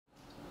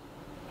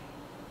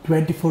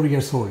24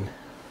 years old,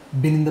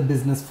 been in the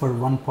business for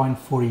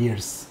 1.4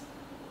 years,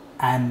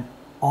 and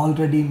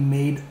already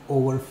made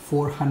over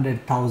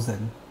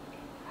 400,000,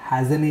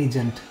 has an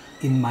agent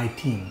in my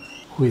team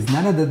who is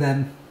none other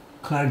than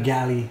Clarke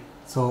Gallie.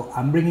 So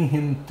I'm bringing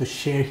him to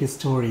share his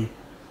story.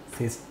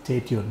 So stay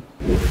tuned.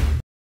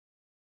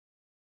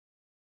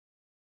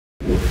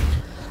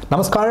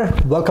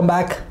 Namaskar, welcome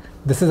back.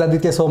 This is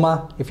Aditya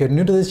Soma. If you're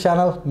new to this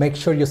channel, make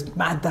sure you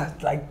smash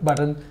that like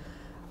button.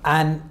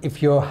 And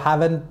if you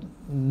haven't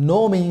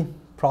know me,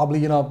 probably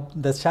you know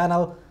this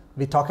channel.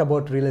 We talk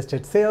about real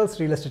estate sales,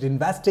 real estate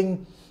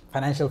investing,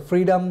 financial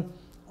freedom,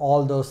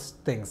 all those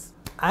things.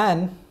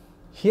 And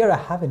here I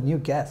have a new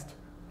guest.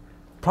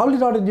 Probably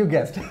not a new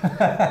guest.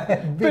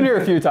 Been here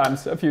a few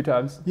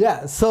times.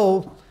 Yeah,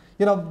 so,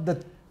 you know,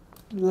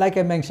 like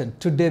I mentioned,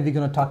 today we're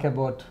going to talk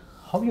about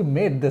how you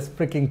made this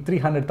freaking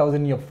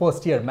 300,000 in your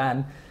first year,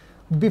 man.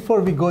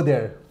 Before we go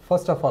there,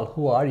 first of all,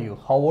 who are you?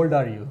 How old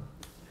are you?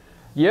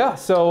 Yeah,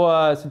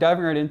 so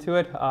diving right into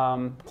it,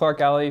 Clarke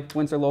Gallie,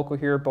 Windsor local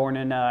here, born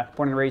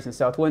and raised in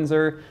South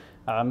Windsor.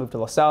 Moved to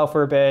LaSalle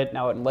for a bit,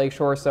 now out in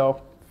Lakeshore,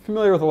 so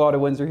familiar with a lot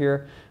of Windsor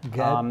here.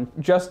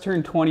 Just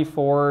turned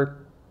 24,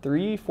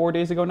 4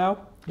 days ago now.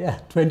 Yeah,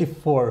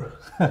 24.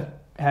 And,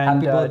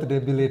 happy birthday,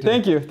 belated.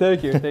 Thank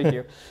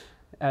you.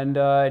 And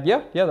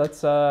yeah,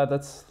 that's a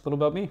little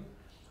about me.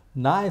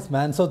 Nice,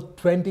 man. So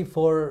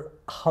 24,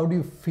 how do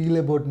you feel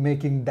about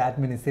making that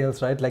many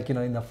sales, right? Like, you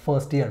know, in the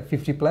first year,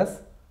 50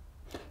 plus?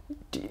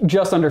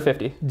 Just under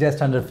 50.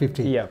 Just under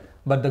 50. Yeah.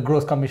 But the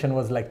gross commission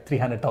was like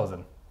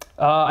 300,000.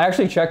 I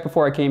actually checked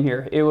before I came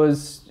here. It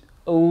was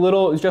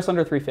just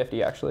under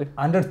 350 actually.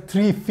 Under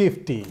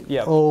 350?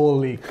 Yeah.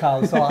 Holy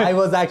cow. So I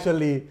was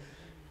actually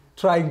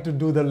trying to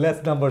do the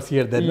less numbers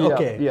here then. Yeah,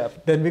 okay. yeah.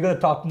 Then we're going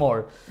to talk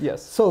more.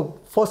 Yes. So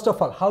first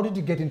of all, how did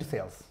you get into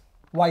sales?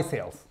 Why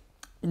sales?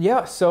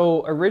 Yeah,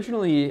 so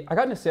originally I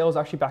got into sales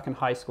actually back in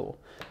high school.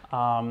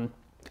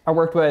 I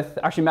worked with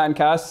actually Matt and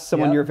Cass,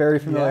 someone you're very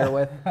familiar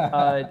with.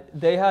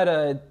 They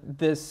had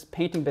this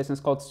painting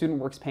business called Student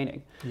Works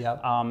Painting. So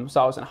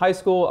I was in high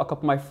school, a couple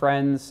of my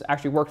friends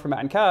actually worked for Matt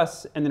and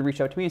Cass and then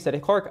reached out to me and said,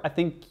 hey Clarke, I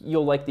think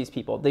you'll like these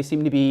people. They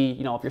seem to be,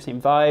 you know, of your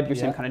same vibe, your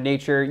same kind of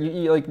nature.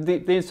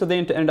 So they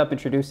ended up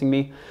introducing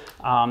me.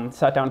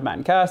 Sat down with Matt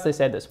and Cass, they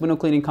said this window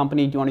cleaning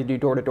company, do you want to do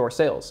door-to-door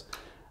sales?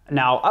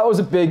 Now, I was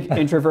a big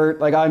introvert.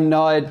 Like, I'm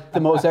not the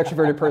most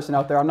extroverted person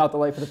out there. I'm not the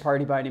life of the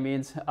party by any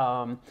means.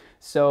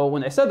 So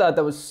when they said that,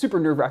 that was super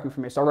nerve-wracking for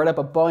me. So I read up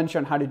a bunch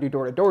on how to do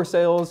door-to-door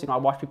sales. You know, I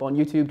watched people on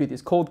YouTube do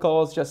these cold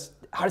calls. Just,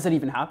 how does that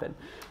even happen?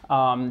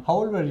 How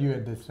old were you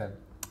at this time?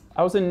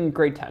 I was in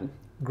grade 10.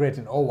 Grade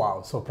 10. Oh,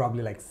 wow. So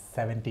probably like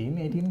 17,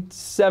 18?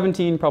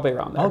 17, probably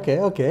around there.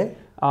 Okay.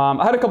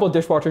 I had a couple of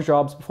dishwasher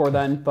jobs before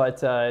then,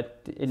 but... So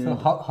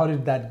how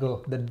did that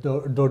go? The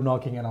door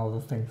knocking and all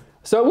those things?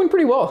 So it went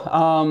pretty well.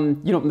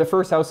 You know, in the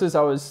first houses, I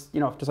was, you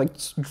know, just like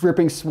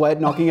dripping sweat,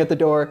 knocking at the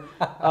door.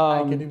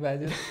 I can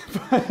imagine.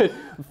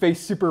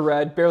 Face super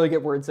red, barely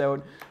get words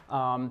out.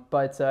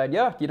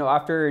 Yeah, you know,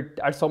 after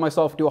I told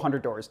myself do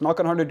 100 doors,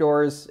 knock on 100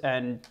 doors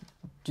and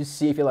just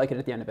see if you like it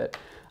at the end of it.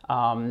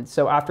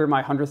 So after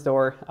my 100th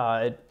door,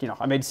 you know,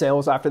 I made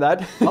sales after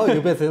that. Oh, you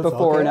made sales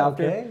before and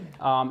after. Okay.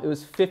 It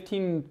was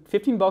 $15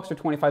 or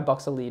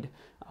 $25 a lead.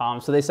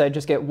 So they said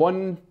just get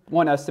one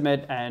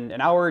estimate and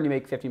an hour and you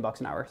make $15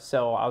 an hour.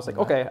 So I was like,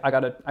 okay, I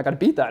gotta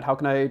beat that. How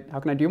can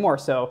I do more?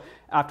 So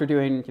after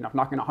doing, you know,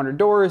 knocking 100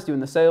 doors, doing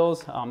the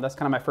sales, that's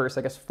kind of my first,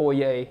 I guess,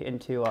 foyer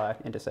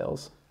into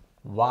sales.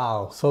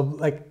 Wow. So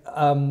like,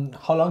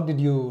 how long did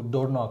you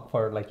door knock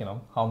for? Like, you know,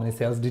 how many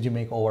sales did you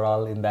make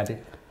overall in that?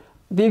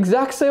 The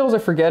exact sales I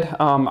forget.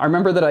 I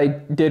remember that I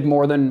did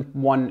more than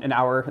one an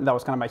hour, and that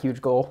was kind of my huge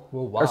goal.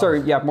 Oh, wow. Or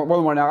sorry, yeah, more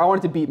than 1 hour. I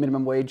wanted to beat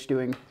minimum wage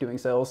doing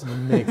sales.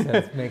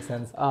 Makes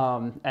sense.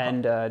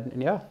 And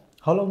yeah.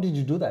 How long did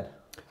you do that?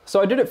 So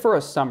I did it for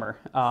a summer.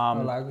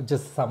 Like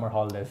just summer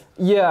holidays.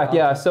 Yeah, okay.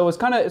 Yeah. So it's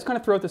kind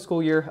of throughout the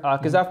school year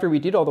because after we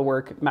did all the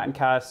work, Matt and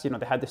Cass, you know,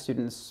 they had the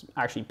students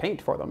actually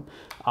paint for them.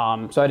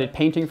 So I did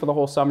painting for the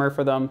whole summer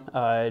for them,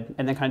 and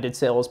then kind of did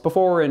sales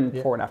before and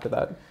after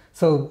that.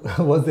 So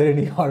was there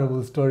any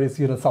horrible stories?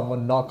 You know,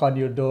 someone knock on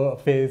your door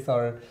face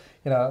or,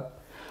 you know.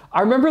 I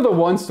remember the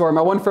one story.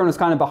 My one friend was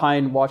kind of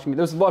behind watching me.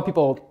 There's a lot of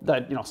people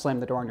that, you know, slam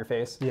the door in your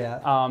face. Yeah.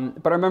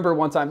 But I remember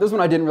one time, this is when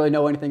I didn't really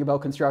know anything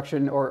about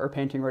construction or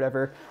painting or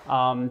whatever.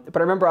 But I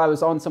remember I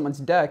was on someone's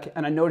deck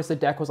and I noticed the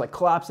deck was like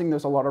collapsing.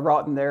 There's a lot of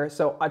rot in there.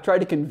 So I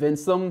tried to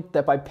convince them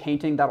that by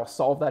painting, that'll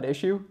solve that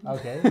issue.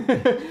 Okay.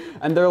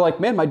 And they're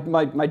like, man,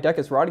 my deck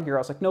is rotting here.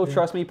 I was like, no,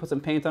 trust me, put some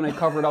paint on it,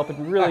 cover it up. It's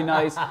really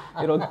nice.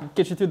 It'll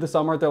get you through the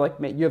summer. They're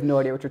like, mate, you have no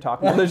idea what you're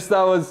talking about.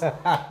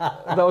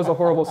 That was a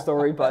horrible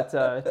story, but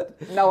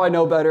now I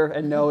know better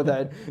and know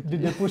that.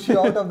 Did they push you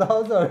out of the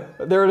house or?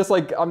 They were just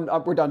like,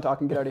 we're done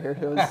talking, get out of here.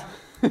 It was,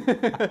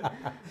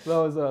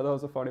 that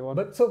was a funny one.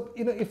 But so,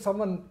 you know, if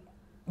someone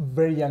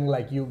very young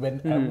like you,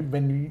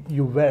 when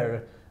you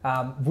were,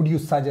 would you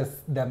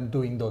suggest them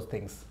doing those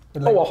things?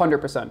 Like,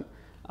 100%.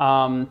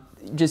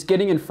 Just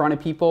getting in front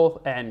of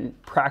people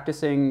and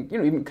practicing, you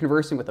know, even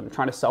conversing with them,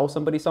 trying to sell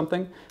somebody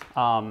something.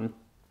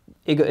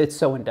 it's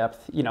so in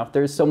depth. You know,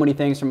 there's so many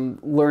things from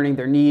learning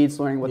their needs,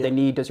 learning what they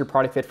need, does your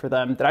product fit for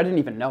them, that I didn't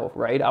even know,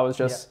 right? I was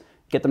just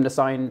get them to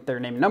sign their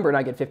name and number and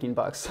I get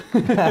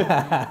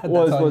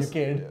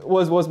 $15.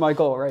 was my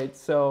goal, right?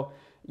 So,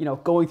 you know,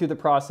 going through the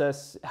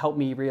process helped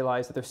me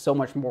realize that there's so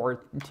much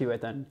more to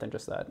it than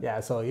just that. Yeah,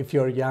 so if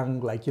you're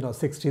young, like, you know,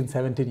 16,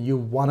 17, you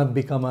want to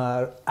become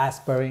a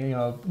aspiring, you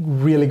know,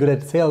 really good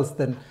at sales,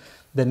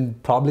 then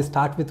probably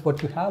start with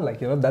what you have. Like,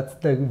 you know, that's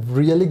the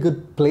really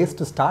good place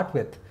to start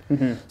with.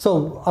 Mm-hmm.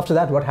 So after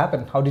that, what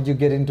happened? How did you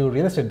get into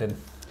real estate then?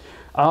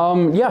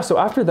 So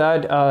after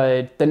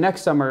that, the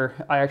next summer,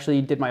 I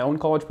actually did my own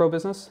college pro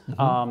business.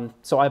 Mm-hmm.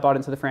 So I bought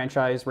into the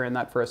franchise, ran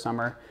that for a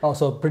summer. Oh,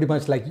 so pretty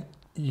much like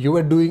you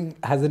were doing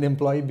as an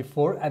employee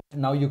before, and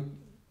now you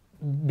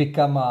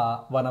become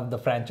one of the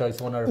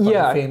franchise owner for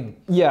the same.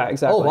 Yeah,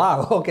 exactly. Oh,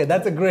 wow. Okay,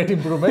 that's a great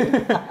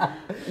improvement.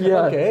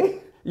 Yeah. Okay.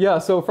 Yeah,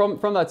 so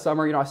from that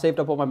summer, you know, I saved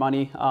up all my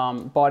money,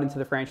 bought into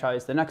the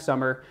franchise the next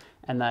summer,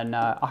 and then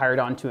I hired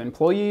on 2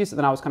 employees. And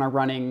then I was kind of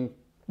running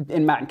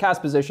in Matt and Cass'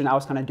 position. I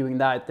was kind of doing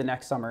that the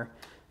next summer,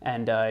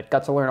 and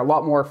got to learn a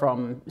lot more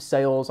from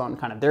sales on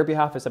kind of their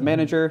behalf as a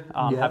manager,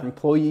 have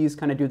employees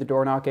kind of do the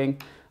door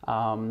knocking,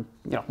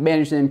 you know,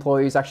 manage the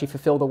employees, actually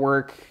fulfill the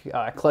work,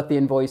 collect the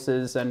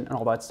invoices and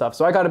all that stuff.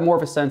 So I got more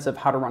of a sense of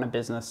how to run a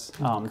business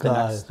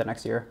the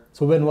next year.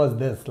 So when was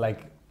this?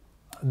 Like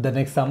the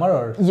next summer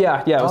or?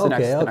 Yeah, it was the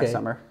next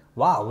summer.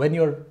 Wow, when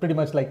you're pretty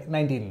much like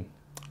 19.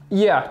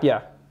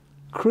 Yeah.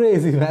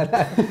 Crazy, man.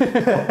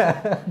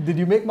 Did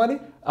you make money?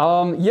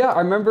 Yeah, I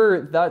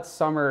remember that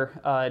summer,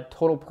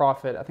 total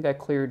profit, I think I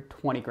cleared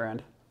 20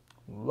 grand.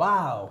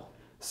 Wow.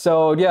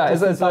 So yeah,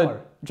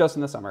 just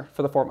in the summer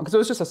for the 4 months, because it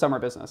was just a summer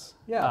business.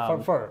 Yeah,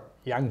 for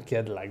a young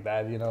kid like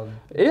that, you know.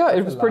 Yeah,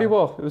 it was pretty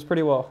well. It was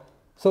pretty well.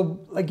 So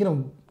like, you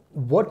know,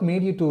 what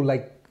made you to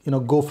like, you know,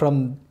 go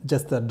from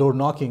just the door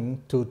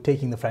knocking to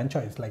taking the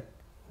franchise? Like,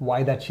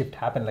 why that shift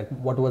happened? Like,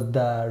 what was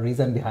the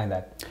reason behind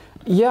that?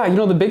 Yeah, you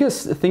know, the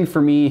biggest thing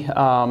for me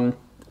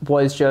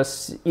was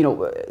just, you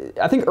know,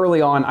 I think early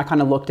on I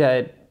kind of looked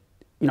at,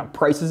 you know,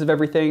 prices of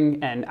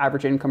everything and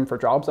average income for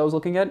jobs I was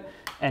looking at,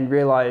 and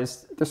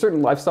realized there's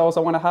certain lifestyles I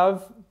want to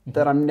have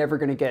that I'm never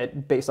going to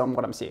get based on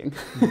what I'm seeing.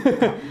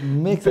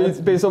 Makes sense.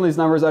 Based on these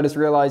numbers, I just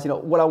realized, you know,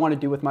 what I want to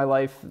do with my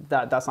life,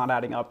 that's not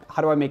adding up.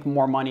 How do I make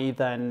more money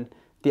than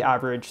the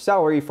average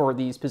salary for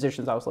these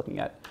positions I was looking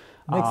at?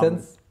 Makes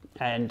sense.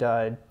 And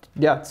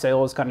yeah,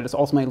 sales kind of just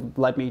ultimately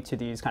led me to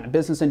these kind of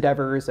business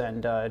endeavors,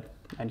 and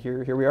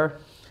here we are.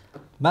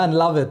 Man,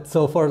 love it.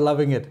 So for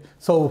loving it.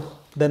 So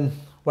then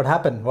what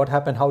happened?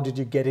 How did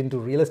you get into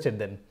real estate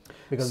then?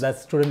 Because that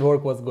student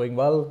work was going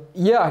well.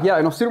 Yeah.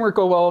 You know, student work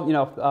go well. You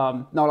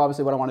know, not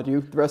obviously what I want to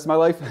do the rest of my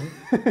life.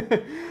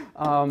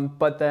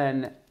 But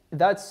then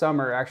that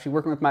summer, actually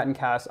working with Matt and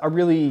Cass, I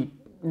really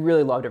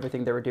loved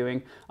everything they were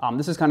doing.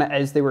 This is kind of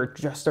as they were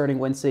just starting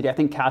Win City. I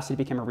think Cassidy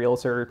became a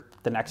realtor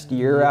the next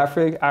year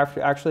after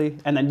actually,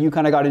 and then you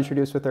kind of got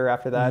introduced with her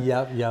after that.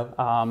 Yep.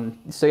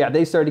 So yeah,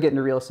 they started getting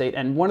into real estate,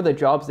 and one of the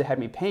jobs they had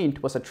me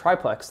paint was a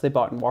triplex they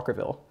bought in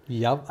Walkerville.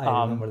 Yep,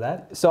 I remember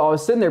that. So I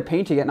was sitting there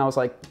painting it, and I was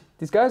like,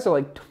 these guys are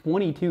like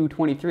 22,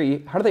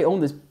 23. How do they own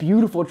this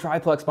beautiful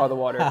triplex by the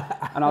water?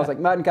 And I was like,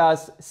 Matt and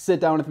Cass, sit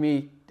down with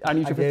me. I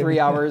need you for 3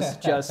 hours.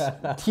 Just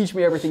teach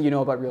me everything you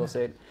know about real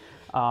estate.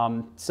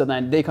 So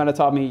then they kind of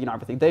taught me, you know,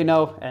 everything they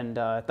know, and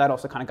that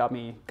also kind of got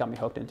me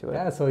hooked into it.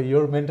 Yeah, so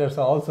your mentors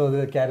are also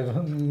the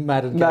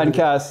Matt and Cass. Matt and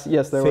Cass,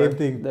 yes, they were. Same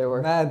thing. They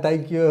were. Man,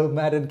 thank you,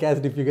 Matt and Cass.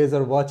 If you guys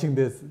are watching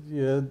this,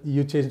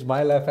 you changed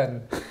my life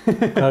and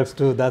Clarke's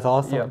too. That's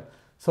awesome. Yep.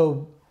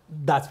 So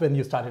that's when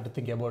you started to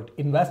think about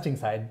investing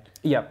side.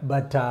 Yep.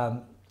 But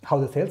how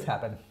the sales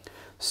happen?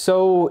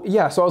 So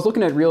yeah, so I was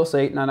looking at real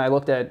estate, and then I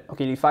looked at,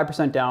 okay, you need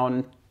 5%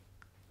 down.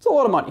 It's a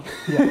lot of money,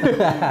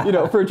 you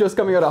know, for just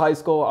coming out of high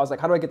school. I was like,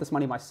 how do I get this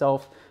money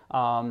myself?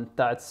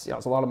 That's, you know,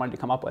 it's a lot of money to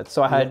come up with.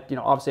 So I had, you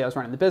know, obviously I was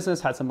running the business,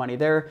 had some money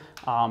there.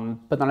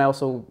 But then I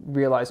also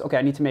realized, okay,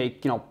 I need to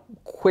make, you know,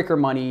 quicker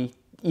money,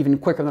 even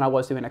quicker than I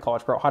was doing at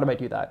College Pro. How do I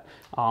do that?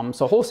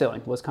 So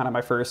wholesaling was kind of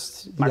my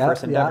first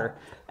endeavor.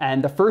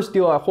 And the first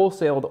deal I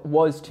wholesaled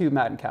was to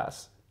Matt and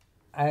Cass.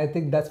 I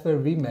think that's where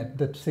we met,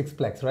 the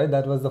sixplex, right?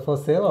 That was the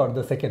first sale or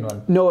the second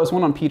one? No, it was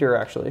one on Peter,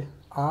 actually.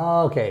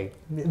 Ah, okay.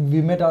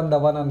 We met on the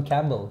one on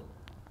Campbell.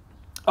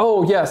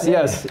 Oh, yes.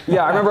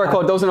 Yeah, I remember I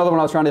called, those another one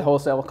I was trying to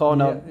wholesale,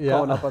 calling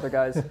up other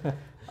guys.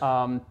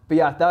 But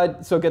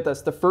yeah, so get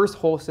this, the first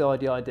wholesale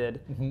deal I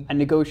did, I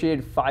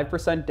negotiated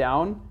 5%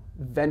 down,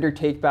 vendor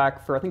take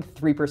back for I think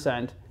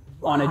 3%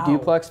 on a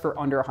duplex for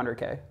under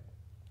 100K.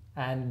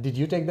 And did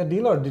you take the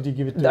deal or did you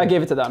give it to them? I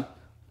gave it to them.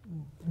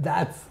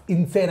 That's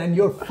insane. And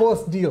your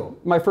first deal?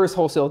 My first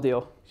wholesale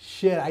deal.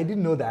 Shit, I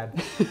didn't know that.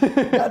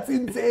 That's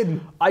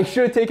insane. I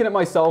should have taken it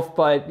myself,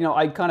 but you know,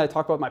 I kind of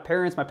talked about my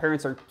parents. My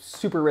parents are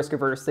super risk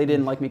averse. They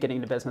didn't like me getting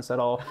into business at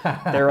all.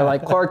 They were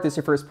like, Clarke, this is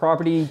your first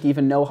property. Do you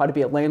even know how to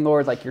be a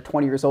landlord? Like, you're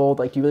 20 years old.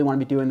 Like, do you really want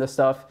to be doing this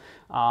stuff?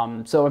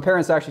 So my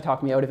parents actually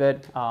talked me out of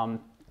it.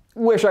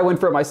 Wish I went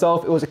for it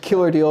myself. It was a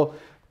killer deal.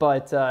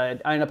 but I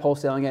ended up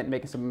wholesaling it and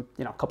making some,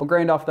 a couple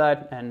grand off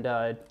that, and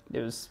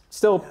it was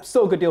still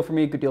a good deal for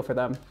me, good deal for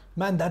them.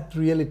 Man, that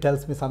really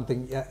tells me something,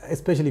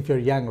 especially if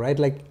you're young, right?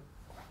 Like,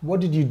 what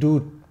did you do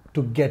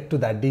to get to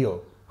that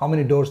deal? How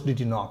many doors did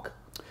you knock?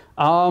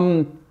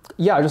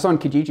 Yeah, just on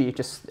Kijiji,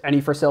 just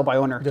any for sale by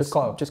owner. Just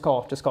call.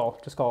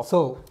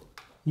 So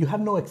you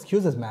have no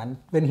excuses, man.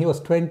 When he was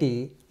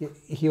 20,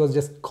 he was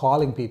just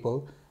calling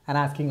people and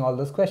asking all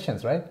those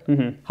questions, right?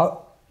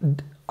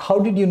 How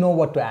did you know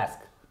what to ask?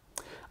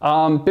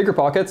 Bigger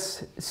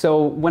pockets. So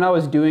when I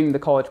was doing the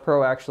College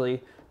Pro,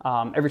 actually,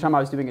 every time I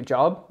was doing a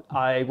job,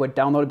 I would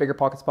download a Bigger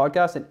Pockets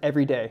podcast, and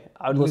every day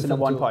I would listen to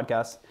one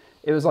podcast.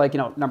 It was like,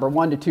 number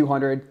 1 to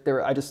 200.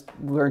 I just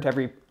learned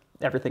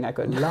everything I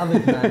could. Love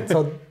it, man.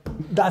 So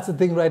that's the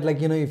thing, right? Like,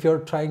 if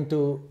you're trying to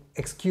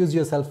excuse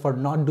yourself for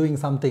not doing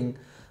something,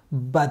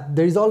 but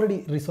there is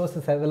already resources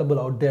available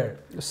out there.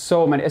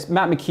 So many. It's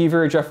Matt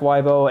McKeever, Jeff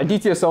Weibo,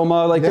 Aditya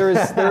Soma. Like there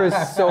is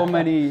so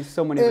many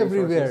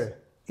everywhere. Resources.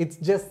 It's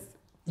just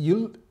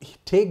you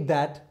take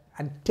that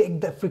and take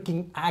the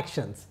freaking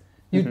actions.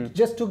 You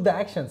just took the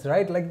actions,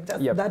 right? Like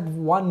just that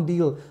one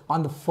deal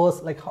on the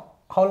first. Like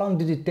how long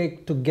did it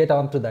take to get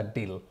onto that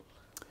deal?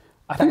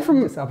 I think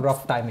from a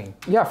rough timing.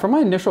 Yeah, from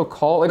my initial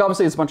call. Like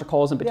obviously, it's a bunch of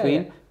calls in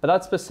between, but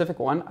that specific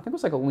one, I think it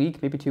was like a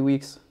week, maybe 2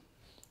 weeks.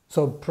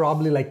 So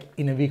probably like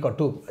in a week or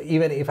two,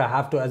 even if I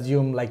have to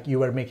assume like you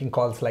were making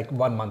calls like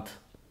 1 month.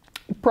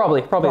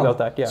 Probably about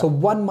that, yeah. So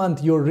 1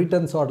 month your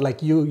returns are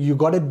like you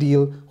got a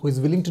deal who is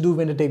willing to do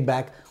winner take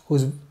back,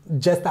 who's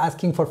just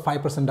asking for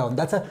 5% down.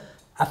 That's a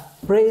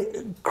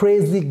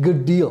crazy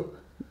good deal.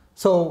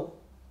 So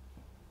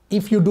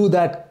if you do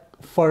that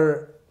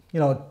for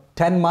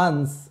 10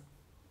 months,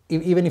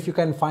 even if you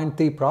can find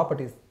 3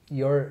 properties,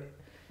 you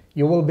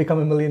will become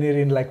a millionaire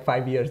in like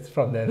 5 years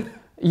from there.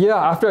 Yeah,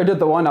 after I did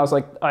the one, I was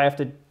like,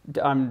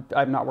 I'm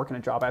not working a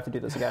job. I have to do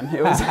this again.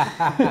 It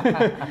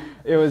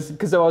was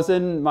because I was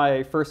in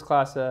my first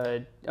class.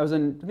 I was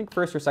in, I think,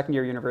 first or second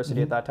year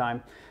university at that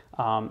time.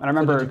 And I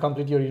remember. So did you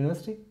complete your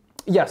university?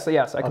 Yes,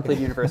 I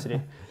completed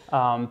university.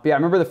 But yeah, I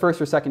remember the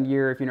first or second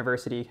year of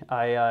university,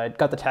 I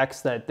got the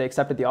text that they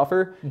accepted the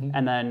offer,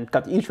 and then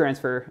got the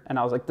e-transfer, and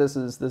I was like, this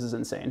is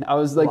insane. I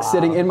was like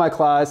sitting in my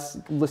class,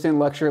 listening to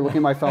lecture, looking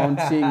at my phone,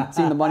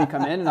 seeing the money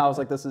come in, and I was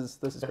like, this is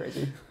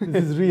crazy.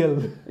 This is real.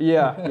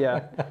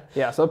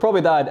 Yeah. So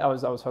probably that I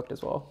was hooked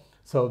as well.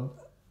 So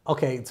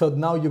okay, so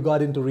now you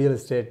got into real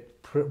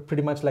estate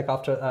pretty much like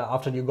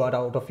after you got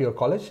out of your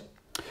college.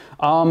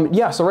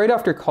 Yeah. So right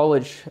after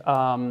college.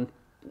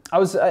 I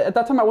was at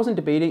that time I wasn't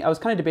debating. I was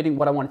kind of debating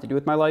what I wanted to do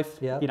with my life.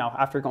 Yeah.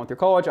 After going through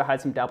college, I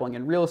had some dabbling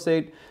in real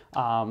estate,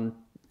 I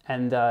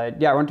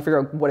wanted to figure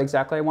out what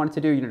exactly I wanted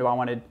to do. Do I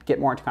want to get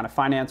more into kind of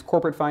finance,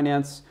 corporate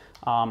finance,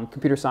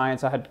 computer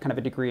science? I had kind of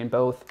a degree in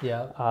both.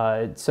 Yeah.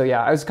 I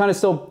was kind of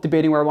still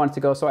debating where I wanted to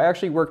go. So I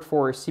actually worked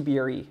for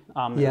CBRE.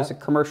 It was a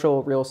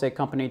commercial real estate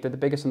company. They're the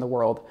biggest in the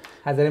world.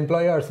 As an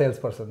employee or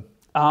salesperson?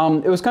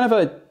 It was kind of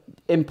a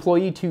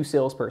employee to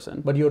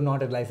salesperson. But you're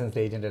not a licensed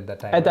agent at that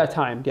time? At that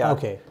time, yeah.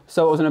 Okay.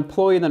 So it was an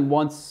employee, then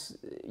once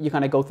you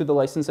kind of go through the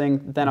licensing,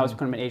 then I was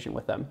kind of an agent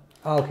with them.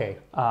 Okay.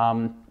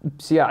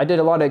 So yeah, I did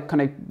a lot of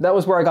that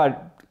was where I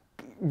got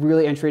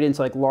really entry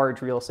into like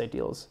large real estate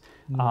deals.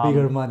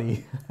 Bigger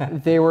money.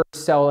 They were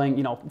selling,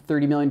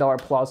 $30 million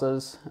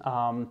plazas,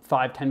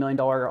 $5-10 million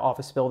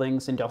office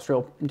buildings,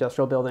 industrial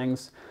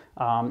buildings,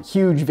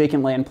 huge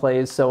vacant land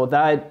plays. So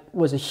that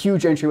was a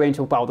huge entryway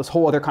into this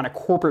whole other kind of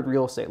corporate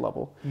real estate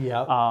level.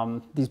 Yeah.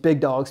 These big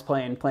dogs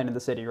playing in the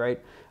city, right?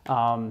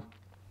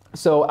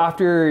 So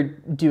after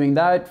doing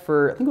that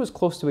for, I think it was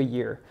close to a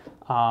year,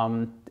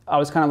 I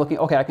was kind of looking,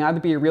 okay, I can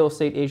either be a real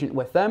estate agent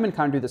with them and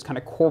kind of do this kind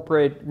of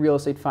corporate real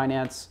estate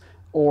finance,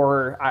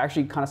 or I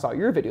actually kind of saw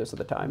your videos at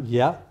the time.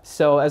 Yeah.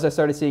 So as I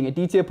started seeing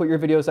Aditya put your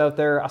videos out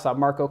there, I saw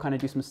Marco kind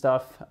of do some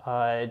stuff.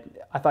 I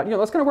thought,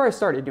 that's kind of where I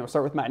started.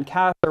 Start with Matt and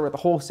Cass, start with the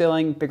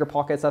wholesaling, bigger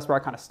pockets. That's where I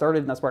kind of started,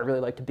 and that's where I really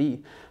like to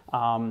be.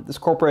 This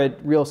corporate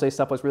real estate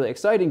stuff was really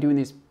exciting, doing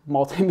these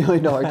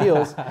multi-million-dollar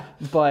deals,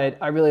 but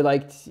I really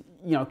liked,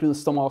 doing the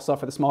small stuff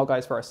for the small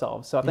guys for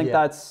ourselves. So I think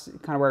that's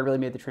kind of where I really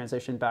made the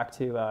transition back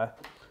to.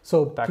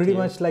 So pretty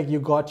much like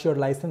you got your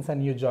license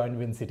and you joined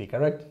Win City,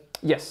 correct?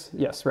 Yes,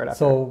 right after.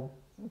 So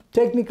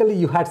technically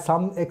you had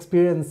some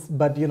experience,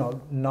 but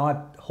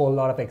not a whole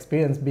lot of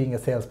experience being a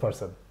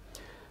salesperson.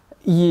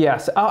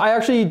 Yes, I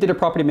actually did a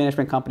property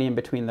management company in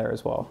between there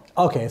as well.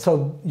 Okay,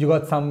 so you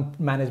got some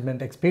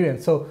management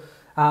experience. So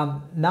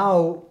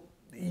now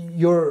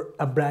you're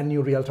a brand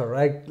new realtor,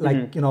 right?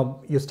 Like,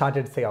 you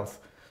started sales.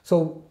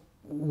 So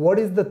what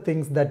is the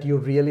things that you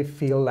really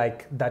feel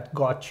like that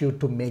got you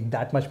to make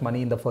that much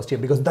money in the first year?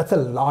 Because that's a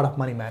lot of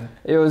money, man.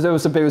 It was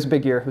a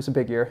big year. It was a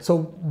big year. So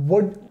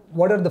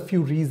what are the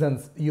few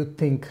reasons you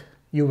think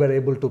you were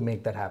able to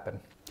make that happen?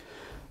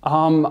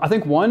 I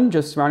think one,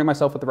 just surrounding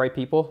myself with the right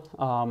people.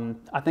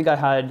 I think I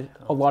had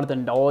a lot of the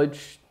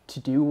knowledge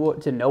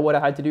to know what I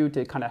had to do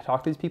to kind of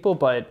talk to these people,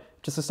 but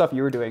just the stuff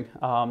you were doing.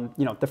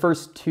 The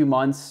first 2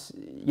 months,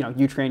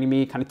 you training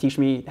me, kind of teach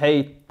me,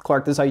 hey,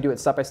 Clarke, this is how you do it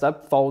step by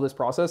step, follow this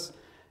process.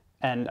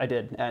 And I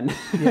did. And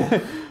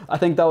I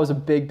think that was a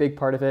big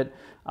part of it.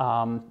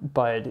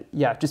 But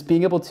yeah, just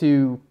being able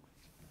to,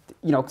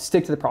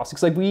 stick to the process.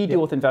 'Cause like we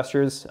deal with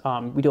investors,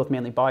 we deal with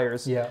mainly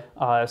buyers.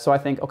 So I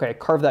think, okay,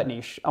 carve that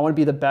niche. I want to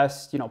be the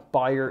best,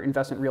 buyer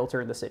investment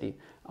realtor in the city.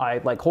 I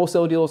like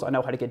wholesale deals. I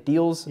know how to get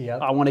deals.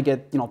 I want to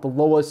get, the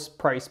lowest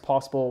price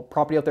possible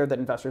property out there that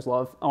investors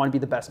love. I want to be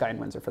the best guy in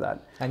Windsor for that.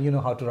 And you know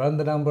how to run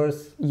the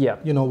numbers.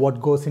 You know what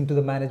goes into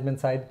the management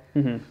side.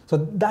 So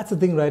that's the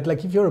thing, right?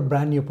 Like if you're a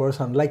brand new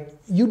person, like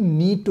you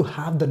need to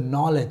have the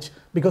knowledge,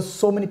 because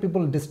so many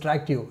people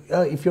distract you.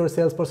 If you're a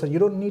salesperson, you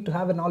don't need to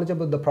have a knowledge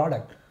about the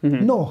product.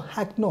 No,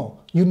 heck no.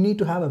 You need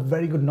to have a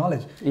very good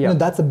knowledge.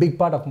 That's a big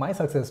part of my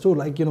success too.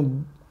 Like,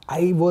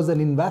 I was an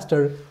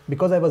investor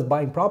because I was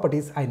buying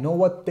properties. I know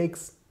what it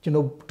takes,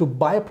 to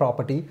buy a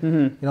property,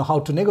 how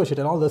to negotiate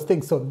and all those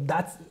things. So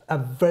that's a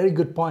very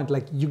good point.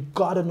 Like you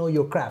gotta know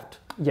your craft.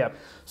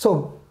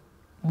 So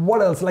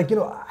what else? Like,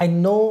 I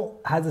know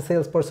as a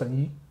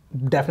salesperson,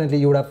 definitely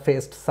you would have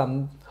faced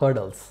some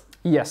hurdles.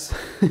 Yes.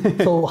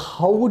 So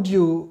how would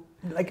you,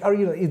 like,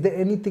 is there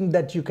anything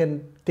that you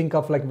can think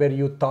of, like where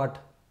you thought,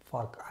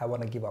 fuck, I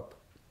want to give up?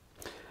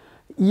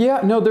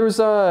 Yeah, no, there was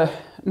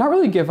not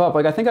really give up.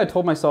 Like I think I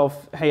told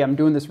myself, hey, I'm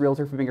doing this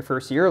realtor for being a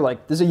first year.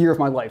 Like this is a year of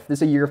my life. This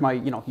is a year of my,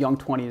 young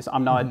 20s.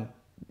 I'm not,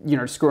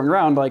 just screwing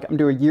around. Like I'm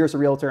doing a year as a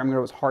realtor. I'm going to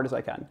go as hard as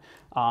I can.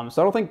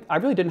 So I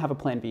really didn't have a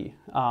plan B.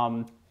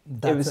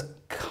 It was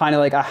kind of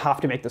like, I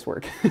have to make this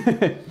work.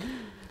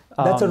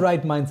 That's a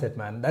right mindset,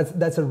 man.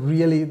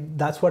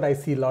 That's what I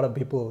see a lot of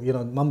people,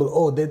 mumble,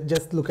 oh, they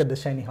just look at the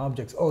shiny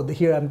objects. Oh,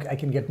 here I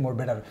can get more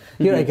better.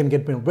 Here I can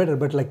get more better.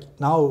 But like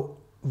now,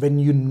 when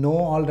you know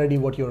already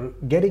what you're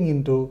getting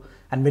into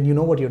and when you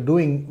know what you're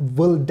doing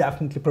will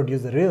definitely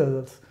produce the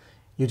results,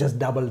 you just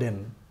doubled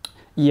in.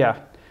 Yeah,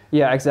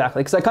 exactly.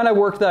 Because I kind of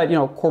worked that,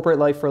 corporate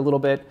life for a little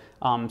bit.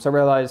 So I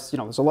realized,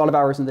 there's a lot of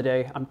hours in the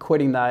day. I'm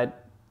quitting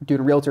that, doing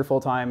a realtor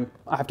full time.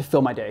 I have to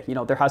fill my day.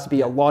 There has to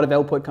be a lot of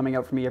output coming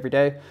out for me every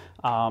day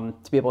to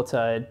be able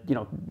to,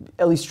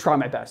 at least try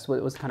my best.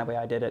 Was the kind of way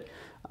I did it.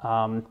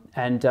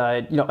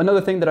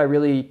 Another thing that I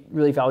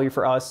really value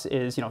for us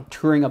is,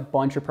 touring a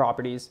bunch of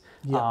properties.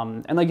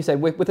 And like you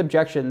said, with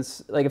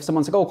objections, like if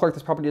someone's like, oh, Clarke,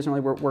 this property doesn't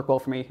really work well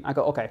for me. I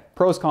go, okay,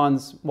 pros,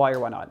 cons, why or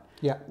why not?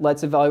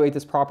 Let's evaluate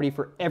this property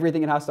for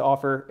everything it has to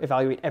offer,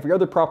 evaluate every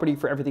other property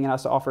for everything it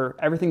has to offer,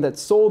 everything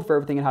that's sold for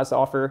everything it has to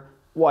offer.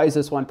 Why is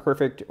this one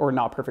perfect or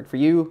not perfect for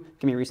you?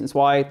 Give me reasons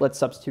why. Let's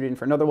substitute it in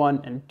for another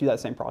one and do that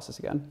same process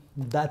again.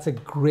 That's a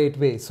great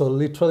way. So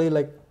literally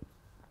like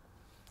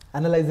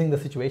analyzing the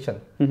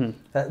situation.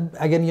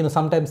 Again,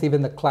 sometimes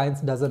even the clients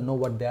doesn't know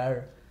what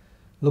they're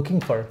looking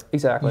for.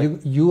 Exactly.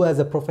 You as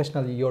a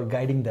professional, you're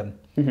guiding them.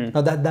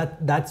 Now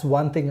that's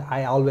one thing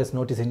I always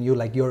notice in you,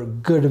 like you're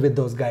good with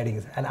those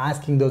guidings and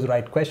asking those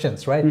right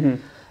questions, right?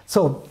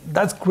 So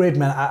that's great,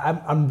 man.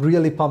 I'm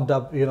really pumped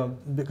up,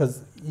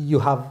 because you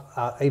have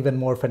even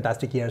more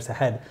fantastic years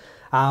ahead.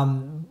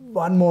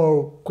 One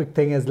more quick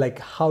thing is like,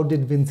 how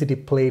did Wincity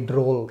play a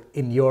role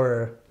in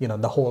your,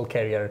 the whole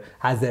career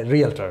as a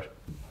realtor?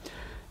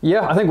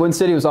 Yeah, I think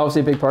Wincity was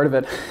obviously a big part of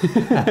it.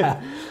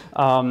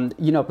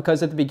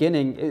 Because at the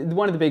beginning,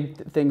 one of the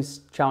big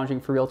things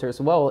challenging for realtors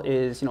as well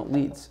is,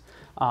 leads.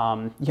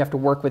 You have to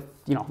work with,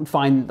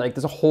 find like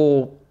there's a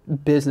whole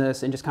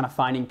business and just kind of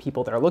finding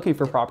people that are looking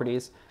for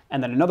properties.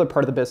 And then another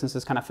part of the business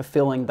is kind of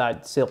fulfilling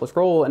that sales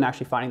role and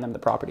actually finding them the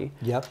property.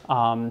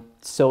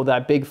 So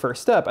that big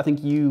first step, I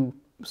think you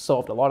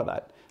solved a lot of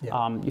that.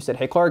 You said,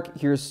 hey, Clarke,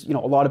 here's a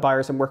lot of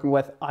buyers I'm working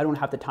with. I don't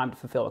have the time to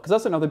fulfill it. Because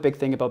that's another big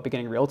thing about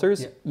beginning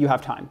realtors. You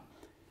have time.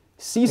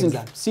 Seasoned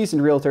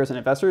realtors and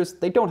investors,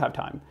 they don't have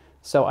time.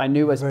 So I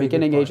knew as a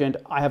beginning agent,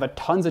 I have a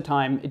tons of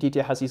time.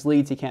 Aditya has these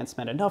leads he can't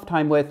spend enough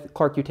time with.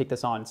 Clarke, you take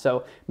this on.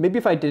 So maybe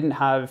if I didn't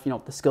have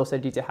the skill set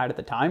Aditya had at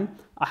the time,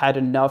 I had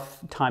enough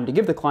time to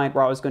give the client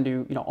where I was going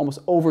to almost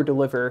over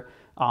deliver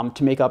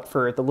to make up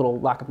for the little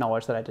lack of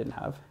knowledge that I didn't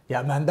have.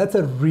 Yeah, man, that's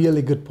a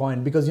really good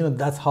point, because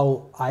that's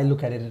how I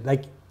look at it.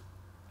 Like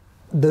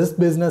this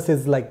business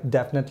is like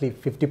definitely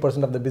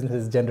 50% of the business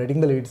is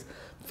generating the leads,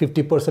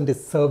 50%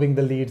 is serving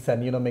the leads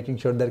and making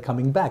sure they're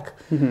coming back.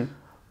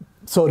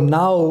 So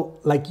now,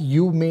 like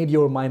you made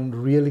your mind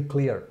really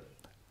clear.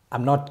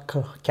 I'm not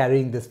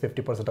carrying this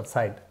 50% of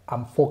side.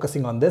 I'm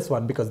focusing on this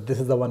one because this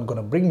is the one going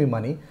to bring me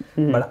money.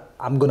 But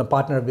I'm going to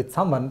partner with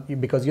someone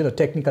because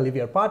technically we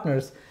are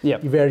partners.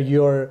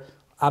 Where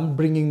I'm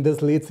bringing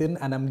this leads in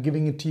and I'm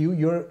giving it to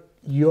you.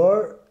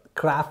 Your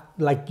craft,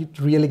 like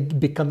really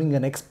becoming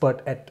an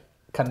expert at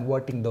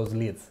converting those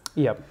leads.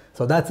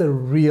 So that's a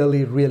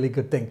really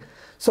good thing.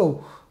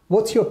 So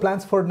what's your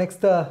plans for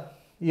next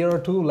year or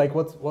two? Like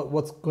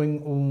what's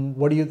going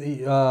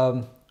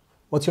on?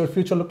 What's your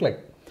future look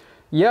like?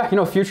 Yeah,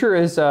 future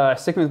is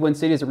sticking with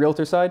Wincity as a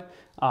realtor side.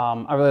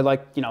 I really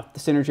like, the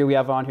synergy we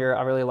have on here.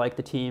 I really like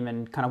the team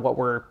and kind of what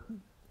we're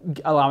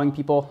allowing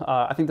people.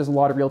 I think there's a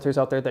lot of realtors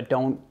out there that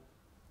don't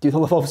do the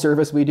level of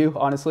service we do,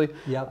 honestly.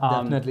 Yeah,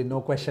 definitely,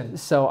 no question.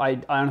 So I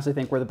honestly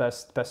think we're the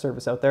best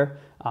service out there.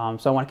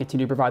 So I want to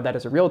continue to provide that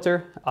as a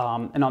realtor.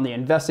 And on the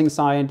investing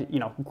side,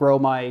 grow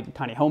my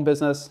tiny home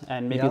business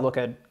and maybe look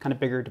at kind of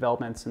bigger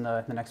developments in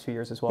the next few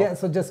years as well. Yeah,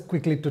 so just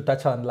quickly to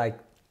touch on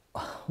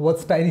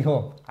what's tiny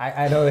home?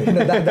 I know,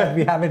 that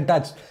we haven't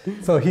touched.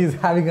 So he's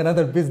having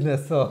another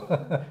business.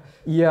 So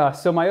yeah,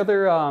 so my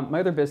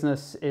other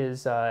business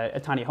is a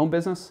tiny home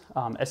business.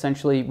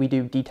 Essentially, we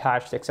do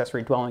detached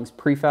accessory dwellings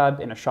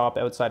prefab in a shop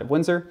outside of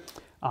Windsor.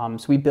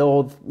 So we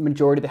build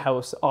majority of the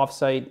house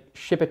offsite,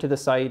 ship it to the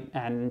site,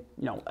 and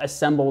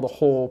assemble the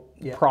whole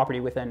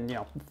property within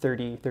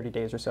 30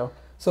 days or so.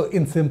 So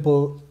in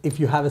simple, if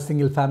you have a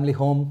single family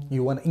home,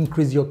 you want to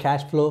increase your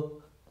cash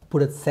flow,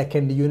 put a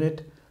second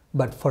unit,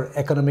 but for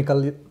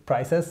economical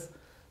prices,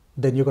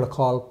 then you're going to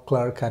call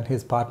Clarke and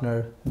his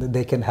partner.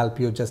 They can help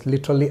you just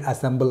literally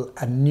assemble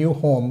a new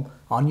home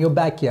on your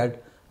backyard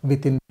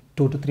within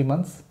 2 to 3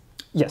 months.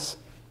 Yes.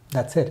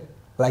 That's it.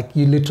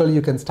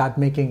 You can start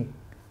making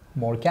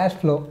more cash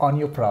flow on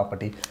your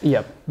property.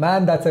 Yep.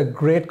 Man, that's a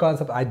great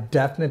concept. I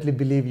definitely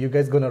believe you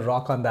guys going to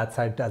rock on that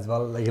side as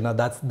well.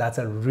 That's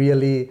a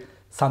really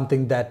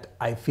something that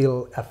I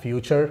feel a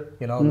future.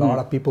 A lot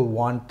of people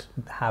want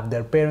have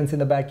their parents in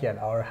the backyard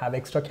or have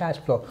extra cash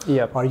flow,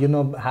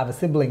 or have a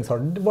siblings or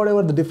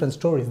whatever the different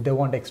stories. They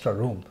want extra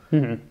room,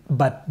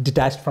 but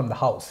detached from the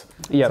house.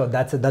 So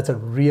that's a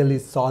really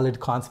solid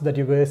concept that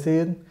you guys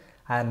see.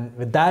 And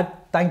with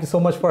that, thank you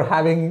so much for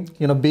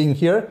being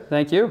here.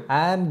 Thank you.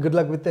 And good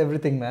luck with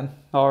everything, man.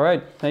 All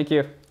right. Thank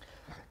you.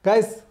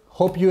 Guys,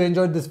 hope you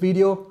enjoyed this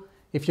video.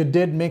 If you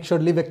did, make sure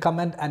to leave a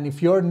comment. And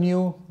if you're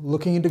new,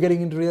 looking into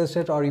getting into real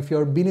estate, or if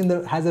you're been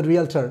as a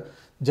realtor,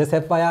 just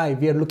FYI,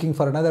 we are looking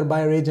for another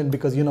buyer agent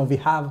because, we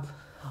have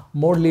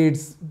more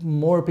leads,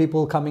 more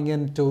people coming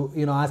in to,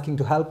 asking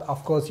to help.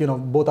 Of course,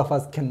 both of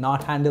us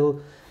cannot handle,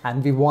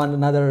 and we want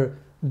another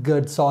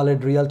good,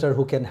 solid realtor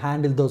who can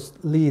handle those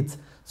leads.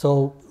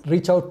 So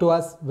reach out to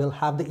us. We'll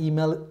have the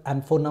email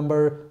and phone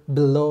number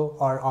below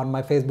or on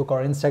my Facebook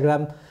or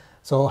Instagram.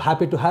 So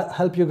happy to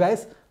help you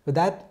guys. With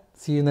that,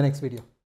 see you in the next video.